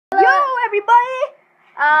everybody!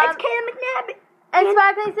 It's Caleb McNabb and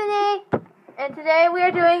SparklingSydney, and today we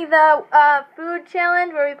are doing the food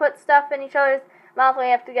challenge where we put stuff in each other's mouth and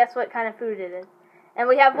we have to guess what kind of food it is. And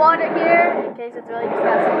we have water here in case it's really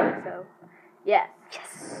disgusting, so yes.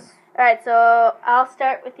 Yes. Alright, so I'll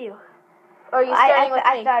start with you. Or are you starting with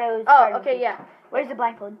me? I thought it was Oh, okay, yeah. Where's the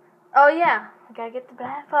blindfold? Oh, yeah. I gotta get the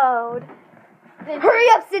blindfold. Hurry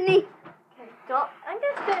up, Sydney! Okay, I'm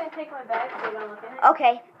just gonna take my bag so you don't look at it.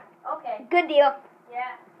 Okay. Okay. Good deal.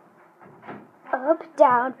 Yeah. Up,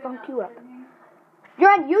 down, funk you up.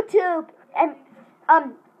 You're on YouTube, and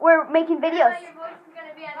we're making videos. Your voice is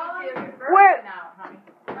gonna be on YouTube. We're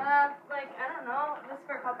I don't know, just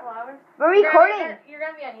for a couple hours. We're recording. You're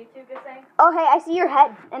gonna be on YouTube, you're saying? Oh, hey, I see your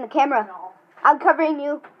head in the camera. No. I'm covering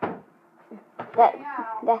you. That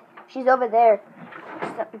she's over there.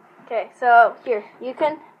 Okay, so here, you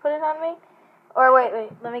can put it on me. Or wait,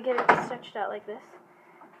 let me get it stretched out like this.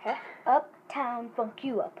 Okay. Uptown, funk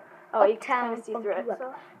you up. Oh, you can kind of see through it.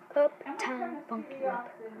 So. Uptown, funk you up.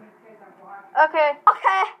 Okay.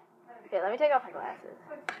 Okay. Okay, let me take off my glasses.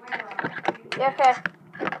 Yeah, okay.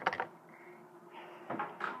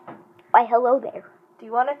 Why, hello there. Do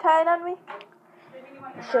you want to tie it on me?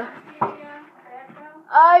 Sure.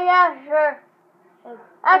 Oh, yeah, sure.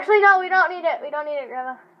 Actually, no, we don't need it. We don't need it,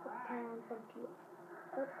 Grandma. Uptown, funk you up.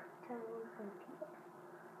 Uptown, funk you up.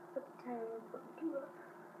 Uptown, funk you up.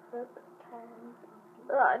 Uptown, funk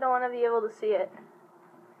you up. I don't want to be able to see it.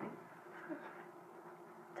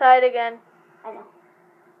 Tie it again. I know.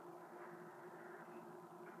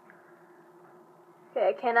 Okay,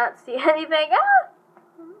 I cannot see anything. Ah!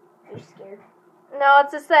 You're scared? No,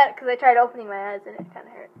 it's just that because I tried opening my eyes and it kind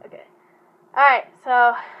of hurt. Okay. Alright,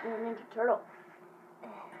 so. Ninja Turtle.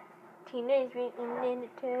 Teenage Mutant Ninja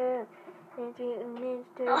Turtle. Teenage Mutant Ninja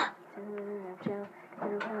Turtle.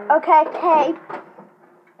 Okay, hey.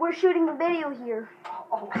 We're shooting a video here.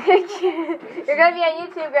 You're going to be on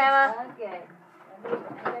YouTube, Grandma. Okay. I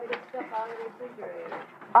gotta get stuff out of the refrigerator.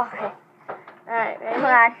 Okay. Alright, ready? Hold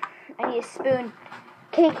on. I need a spoon.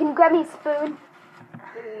 Okay, can you grab me a spoon?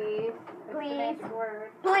 Please. Please.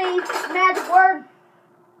 Word. Please. Magic word.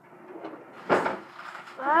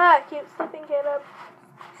 Ah, cute sleeping kid up.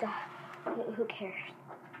 So, who cares?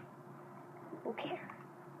 Who cares?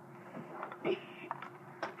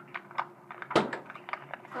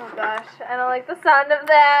 Oh gosh, I don't like the sound of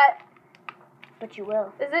that. But you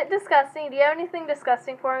will. Is it disgusting? Do you have anything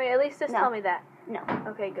disgusting for me? At least just tell me that. No.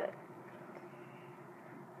 Okay, good.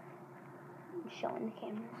 I'm showing the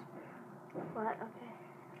cameras. What? Okay.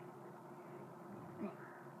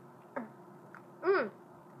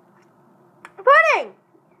 Pudding!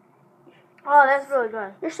 Oh, that's really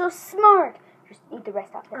good. You're so smart. Just eat the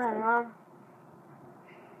rest off this I one. know.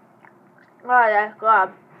 Oh, that's good.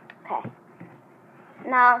 Okay.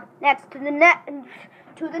 Now, next to the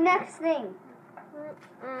next thing.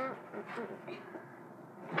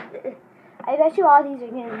 I bet you all these are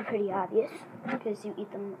going to be pretty obvious because you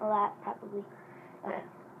eat them a lot, probably.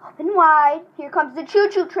 Open wide. Here comes the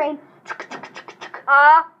choo-choo train.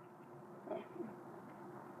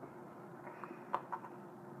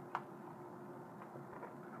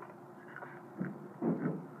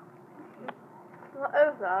 What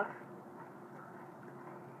is that?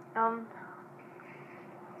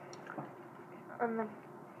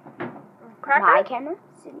 Cracker? My camera?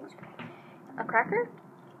 Sydney's cracker. A cracker?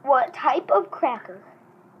 What type of cracker?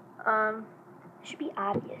 Should Should be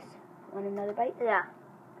obvious. Want another bite? Yeah.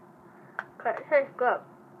 Okay, tastes good.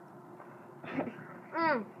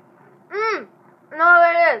 No,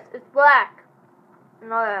 it is. It's black. I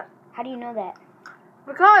know that. How do you know that?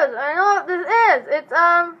 Because I know what this is. It's,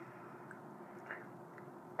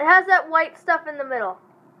 it has that white stuff in the middle.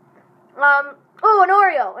 Oh, an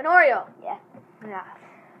Oreo. Yeah. Yeah.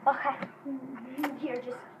 Okay. Here,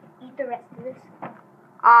 just eat the rest of this.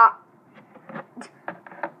 I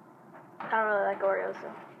don't really like Oreos,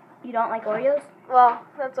 though. You don't like Oreos? Well,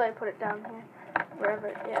 that's why I put it down here. Wherever,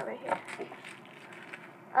 yeah, right here.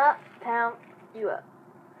 Uptown, you up.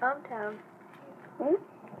 Uptown.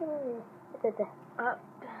 Uptown.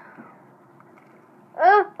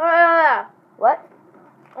 Oh, What?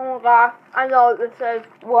 oh my gosh, I know what this says.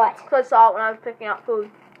 What? Because I saw it when I was picking out food.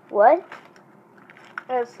 What?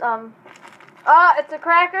 It's, it's a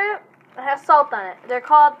cracker. It has salt on it. They're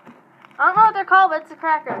called, I don't know what they're called, but it's a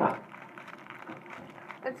cracker.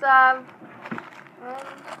 It's, I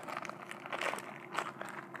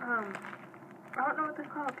don't know what they're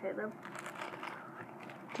called, Caleb.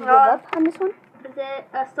 Do you give up on this one? Is it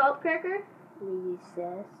a salt cracker?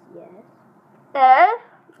 Recess, yes.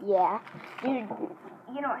 Yeah.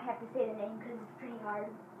 You don't have to say the name because it's pretty hard.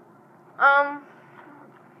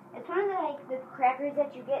 It's one of the, like, the crackers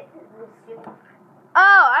that you get with soup. Oh,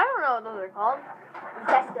 I don't know what those are called.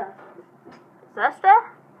 Zesta. Zesta?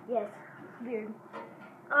 Yes. Weird.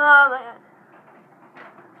 Oh my god.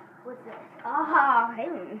 What's this? Ah, hey.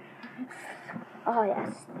 Oh,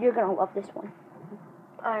 yes. You're gonna love this one.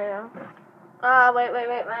 I know. Wait. Wait,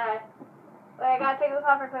 I gotta take this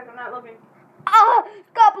off for a second. I'm not looking. Ah!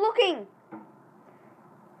 Stop looking!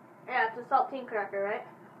 Yeah, it's a saltine cracker, right?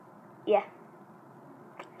 Yeah.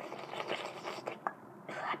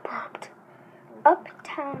 I burped.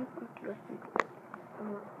 Uptown.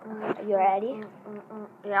 Are you ready?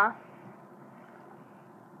 Yeah.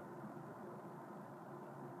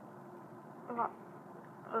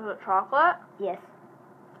 Is it chocolate? Yes.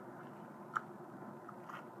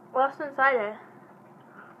 What's inside it?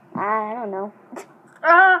 I don't know.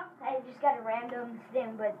 Ah! I just got a random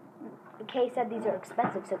thing, but Kay said these are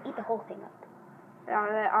expensive, so eat the whole thing up. Yeah,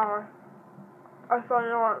 they are. I saw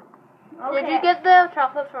yours. Okay. Did you get the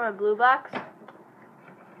chocolates from a blue box?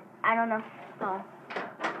 I don't know. Oh.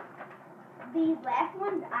 These last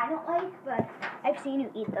ones I don't like, but I've seen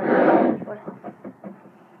you eat them before.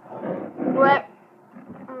 What?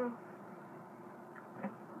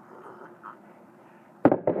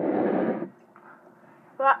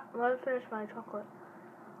 Let me finish my chocolate.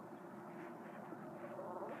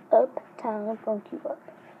 Uptown, funk you up.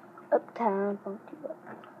 Uptown, funk you up.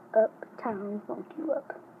 Uptown, funk you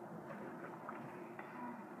up.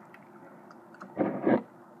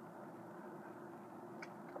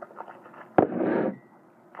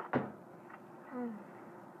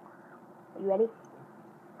 You ready?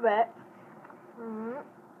 Right.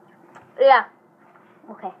 Yeah.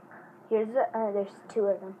 Okay. Here's there's two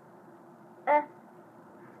of them.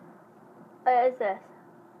 What is this?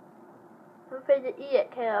 I'm afraid to eat it,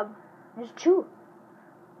 Caleb. There's two.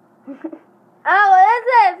 Oh, what is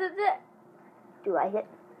this? Is it? Do you like it?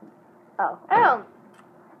 Oh. Oh.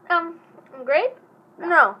 Grape?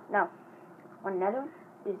 No. No. Want another one?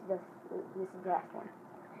 This is the last one.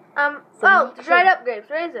 Oh, make dried sure- up grapes,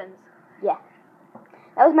 raisins. Yeah.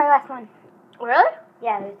 That was my last one. Really?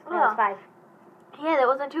 Yeah, that was 5. Yeah, that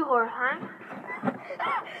wasn't too horrifying.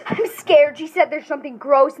 I'm scared. She said there's something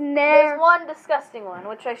gross in there. There's one disgusting one,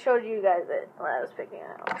 which I showed you guys it when I was picking it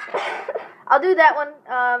out. I'll do that one.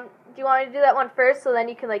 Do you want me to do that one first, so then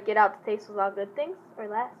you can like get out the taste with all good things, or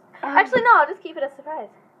last? Actually, no. I'll just keep it a surprise.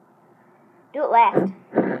 Do it last.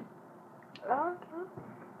 Oh,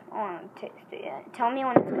 I want to taste it yet. Tell me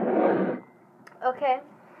when it's good. okay.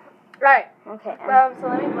 Right. Okay. So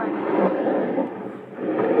let me find.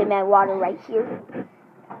 Get my water right here.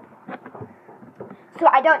 So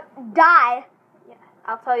I don't die. Yeah.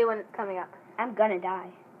 I'll tell you when it's coming up. I'm gonna die.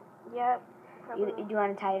 Yep. You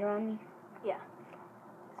want to tie it around me? Yeah.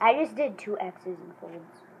 I just did 2 X's and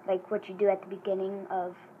folds. Like what you do at the beginning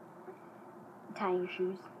of tying your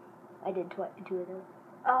shoes. I did 2 of those.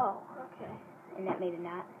 Oh, okay. And that made a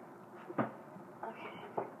knot. Okay.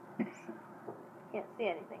 Can't see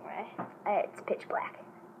anything, right? It's pitch black.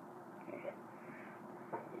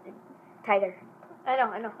 Tighter. I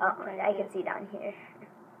know. Oh, I can see down here.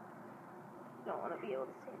 Don't want to be able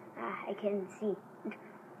to see. I can see.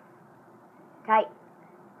 Tight.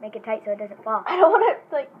 Make it tight so it doesn't fall. I don't want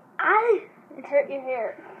to, like, It hurt your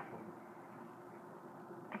hair.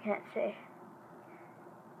 I can't see.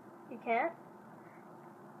 You can't?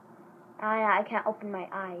 I can't open my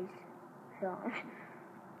eyes. So.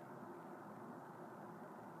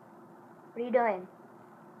 What are you doing?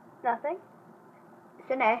 Nothing?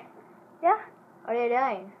 Sydney, Yeah. what are you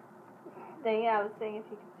doing? Yeah, I was saying if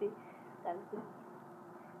you can see. That is good.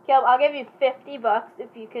 Caleb, I'll give you $50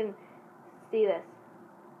 if you can see this.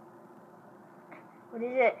 What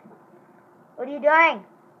is it? What are you doing?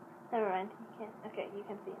 Never mind. You can't. Okay, you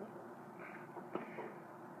can see me.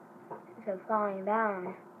 It's falling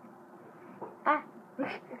down. Okay. You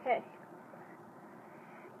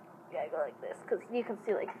gotta go like this, because you can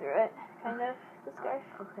see, like, through it, kind of, the scarf.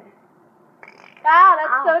 Okay. Ah,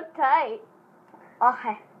 that's Ow. so tight.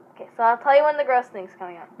 Okay. Okay, so I'll tell you when the gross thing's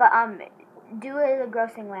coming up. But do the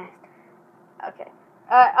grossing last. Okay.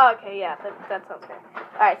 Okay, yeah, that sounds good.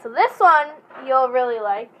 Alright, so this one you'll really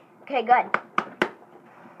like. Okay, good.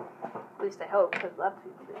 At least I hope, because lots of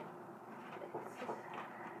people do.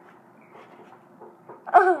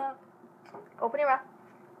 Open your mouth.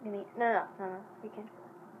 Give me No. You can.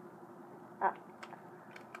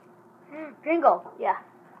 Pringle. Yeah.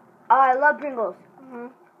 Oh, I love Pringles. Mm-hmm.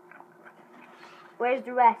 Where's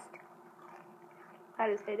the rest? I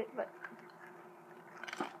just hate it, but.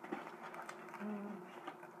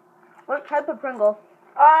 What type of Pringle?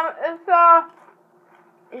 It's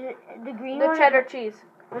Is it the green the one? cheddar cheese.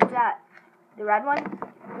 What's that? The red one?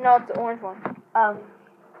 No, it's the orange one. Oh.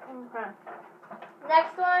 Okay.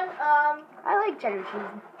 Next one, I like cheddar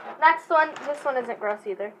cheese. next one, this one isn't gross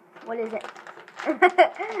either. What is it? I'll tell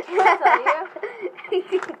you.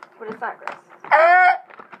 But it's not gross.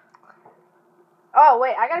 Oh,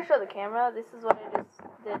 wait, I gotta show the camera. This is what I just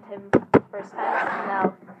did him first time, and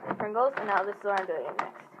now Pringles, and now this is what I'm doing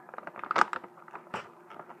next.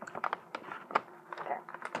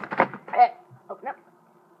 Okay. Open up.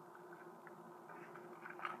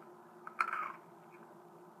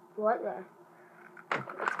 What the?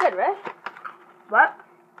 It's good, right? What?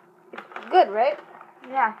 It's good, right?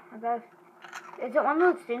 Yeah, I guess. Is it one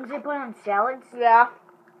of those things they put on salads? Yeah.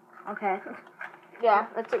 Okay. Yeah,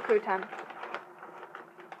 that's a crouton.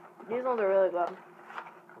 These ones are really good.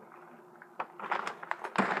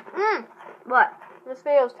 What? This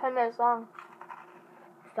video is 10 minutes long.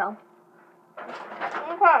 So?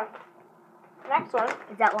 Okay. Next one.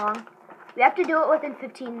 Is that long? We have to do it within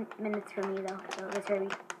 15 minutes for me, though. So let's hurry.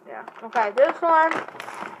 Yeah. Okay, this one.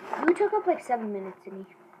 You took up like 7 minutes to me.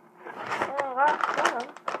 Oh,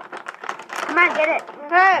 Come on, get it.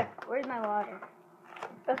 okay. Where's my water?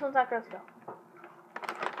 This one's not gross though.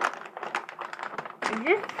 Is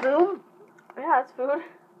this food? Yeah, it's food.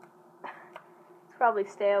 It's probably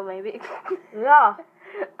stale, maybe. Yeah.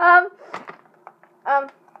 Okay.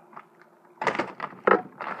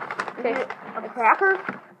 Is it a cracker?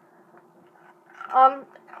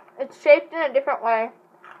 It's shaped in a different way.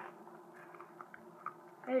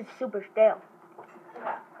 It is super stale.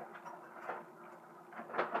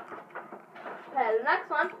 Okay, the next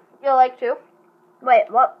one you'll like too. Wait,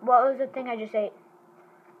 what was the thing I just ate?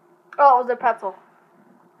 Oh, it was a pretzel.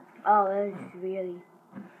 Oh, that was really...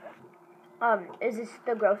 is this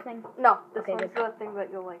the gross thing? No, this Okay, one's good. the thing that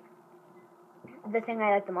you'll like. The thing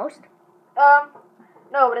I like the most?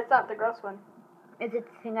 No, but it's not the gross one. Is it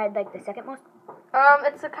the thing I'd like the second most?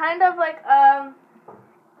 It's a kind of like, I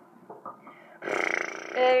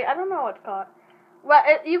don't know what to call it. Well,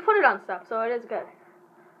 you put it on stuff, so it is good.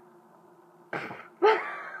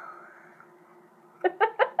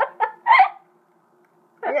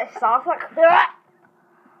 Is it sauce like...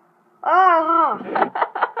 Oh!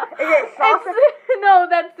 Is it sauce like... No,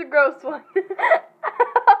 that's the gross one. Do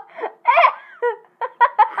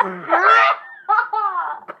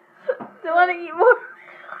you want to eat more?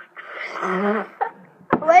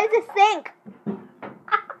 Where's the sink?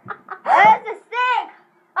 Where's the sink?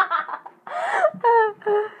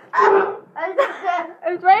 Where's the sink?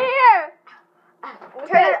 It's right here.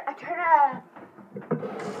 Turn it.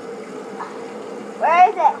 Where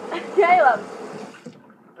is it? Caleb.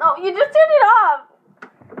 No, you just turned it off.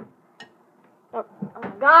 Oh my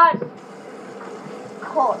gosh.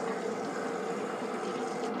 Cold.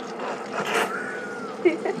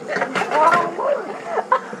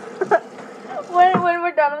 When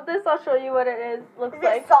we're done with this, I'll show you what it is. Looks Is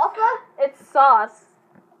like it salsa? it's sauce.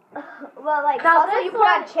 Well, like Now salsa this you put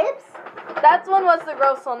on one- chips? That one was the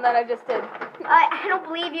gross one that I just did. I don't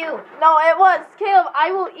believe you. No, it was. Caleb,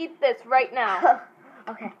 I will eat this right now.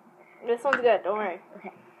 Okay. This one's good. Don't worry.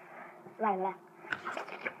 Okay. Lie.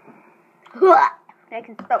 I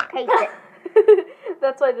can still taste it.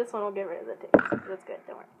 That's why this one will get rid of the taste. That's good.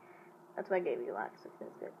 Don't worry. That's why I gave you a lot. So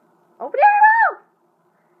it's good. Open your mouth.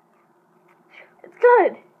 It's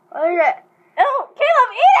good. What is it? Oh,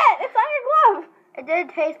 Caleb, eat it. It's on your glove. It did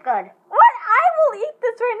taste good. What? I will eat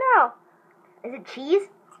this right now. Is it cheese?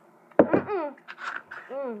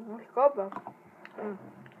 It's good though.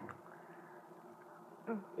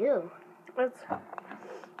 Ew. It's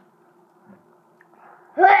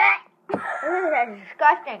This is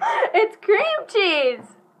disgusting. It's cream cheese.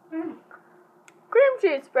 Cream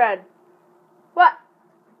cheese spread. What?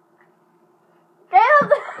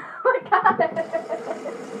 Caleb! Oh my god.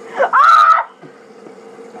 Ah!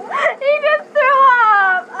 He just threw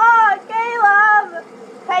up. Oh, Caleb.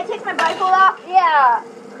 Can I take my blindfold off? Yeah.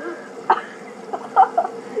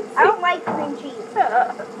 I don't like cream cheese.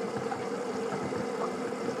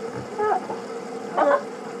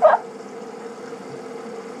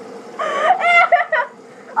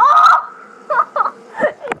 Oh!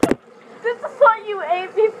 This is what you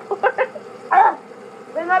ate before.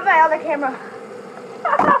 Bring up my other camera.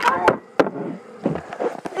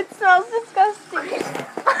 It smells disgusting.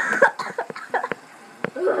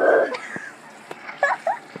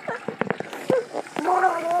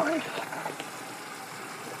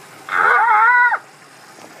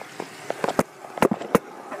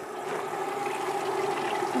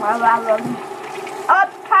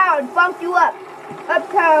 Uptown, bump you up.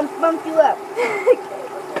 Uptown, bump you up.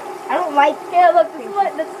 I don't like. Yeah, look, this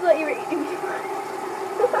is what you were eating before.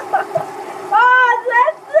 Oh,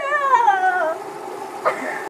 that's